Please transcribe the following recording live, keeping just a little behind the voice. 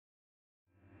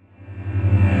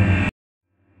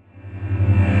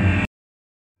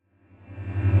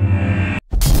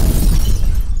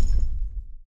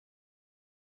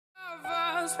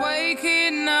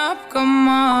come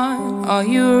on, are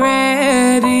you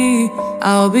ready?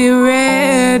 I'll be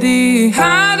ready.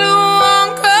 I don't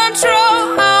want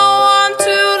control, I want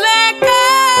to let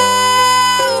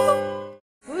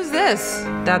go. Who's this?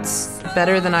 That's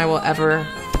better than I will ever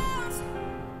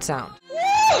sound.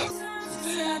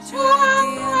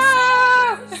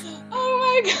 Oh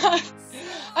my god,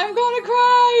 I'm gonna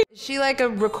cry. Is she like a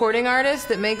recording artist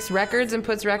that makes records and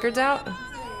puts records out?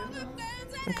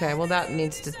 Okay, well that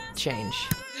needs to change.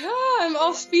 I'm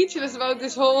all speechless about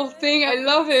this whole thing. I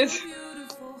love it.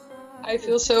 I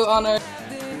feel so honored.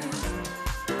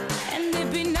 And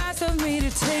it'd be nice of me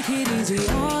to take it easy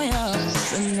on you.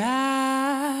 But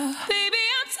now, baby,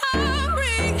 I'm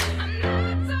sorry. I'm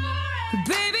not sorry.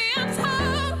 Baby, I'm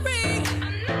sorry.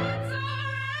 I'm not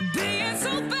sorry. Being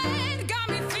so bad got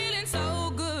me feeling so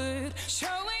good.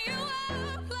 Showing you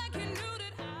up like you knew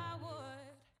that I would.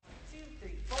 2,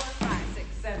 3, 4, 5, 6,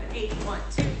 7, 8, 1,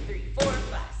 2, 3, 4,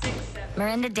 5, 6, 7.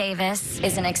 Miranda Davis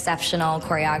is an exceptional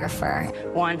choreographer.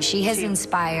 She has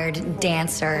inspired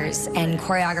dancers and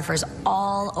choreographers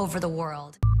all over the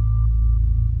world.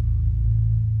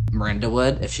 Miranda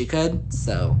would if she could,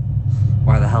 so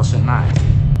why the hell shouldn't I?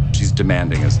 She's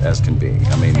demanding as can be.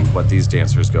 I mean, what these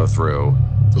dancers go through.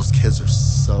 Those kids are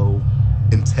so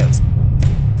intense.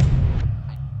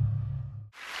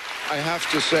 I have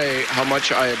to say how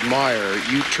much I admire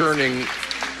you turning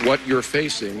what you're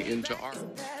facing into art.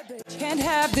 Can't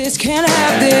have this, can't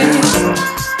have this.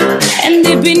 And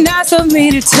it'd be nice of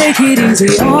me to take it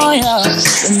easy on you.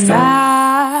 But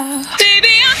now,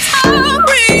 baby, I'm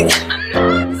sorry. I'm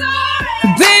not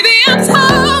sorry. Baby, I'm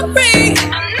sorry.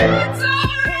 I'm not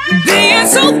sorry. Being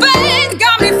so bad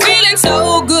got me feeling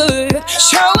so good.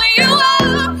 Showing you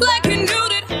up like you knew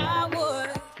that I would.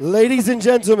 Ladies and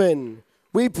gentlemen,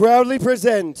 we proudly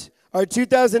present our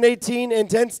 2018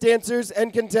 Intense Dancers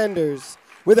and Contenders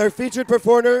with our featured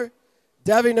performer,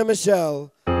 Davina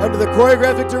Michelle, under the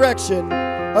choreographic direction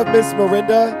of Miss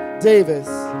Miranda Davis.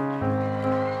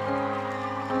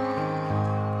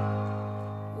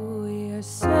 We are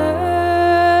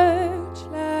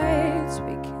searchlights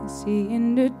we can see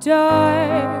in the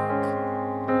dark.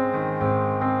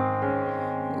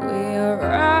 We are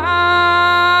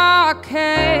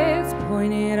rockets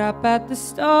pointed up at the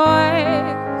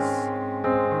stars.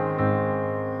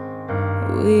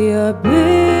 We are billions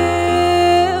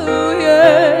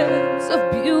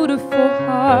of beautiful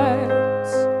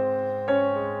hearts,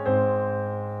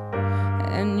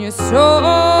 and you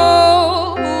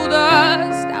sold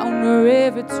us down the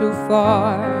river too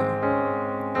far.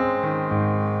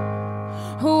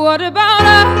 What about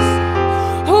us?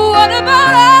 What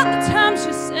about all the times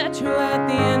you said you had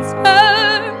the answers?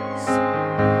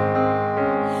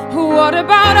 What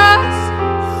about us?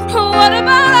 What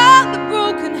about all the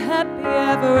broken happy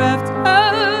ever afters?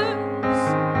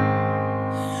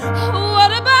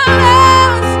 What about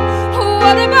us?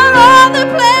 What about all the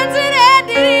plans that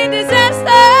ended in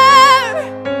disaster?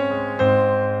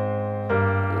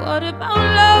 What about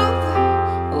love?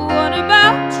 What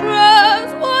about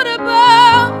trust? What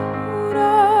about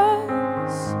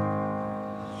us?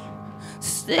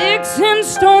 Sticks and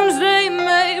stones, they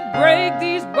may break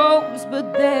these bones,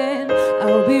 but then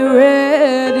I'll be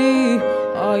ready.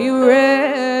 Are you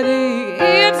ready?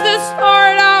 It's the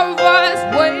start of us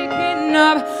waking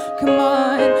up. Come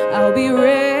on, I'll be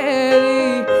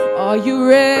ready. Are you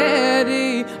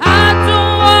ready? I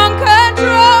don't want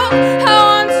control, I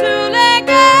want to let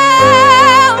go.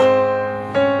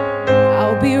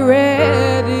 I'll be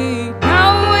ready.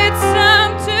 Now it's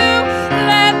time to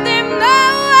let them know.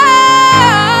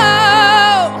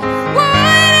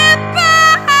 What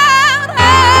about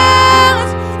us?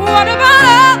 What about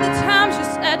all the times you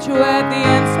said you had the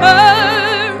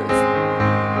answers?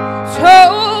 So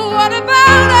what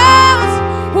about us?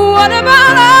 What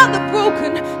about all the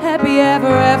broken happy ever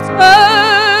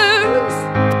afters?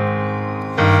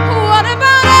 What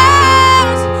about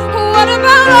us? What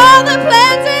about all the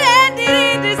plans that ended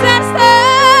in disaster?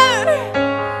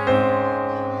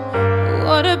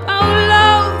 What about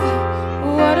love?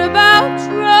 What about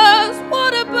trust?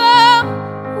 What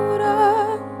about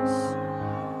us?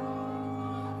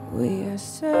 We are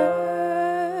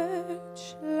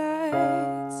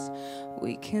searchlights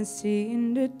we can see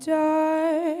in the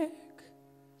dark.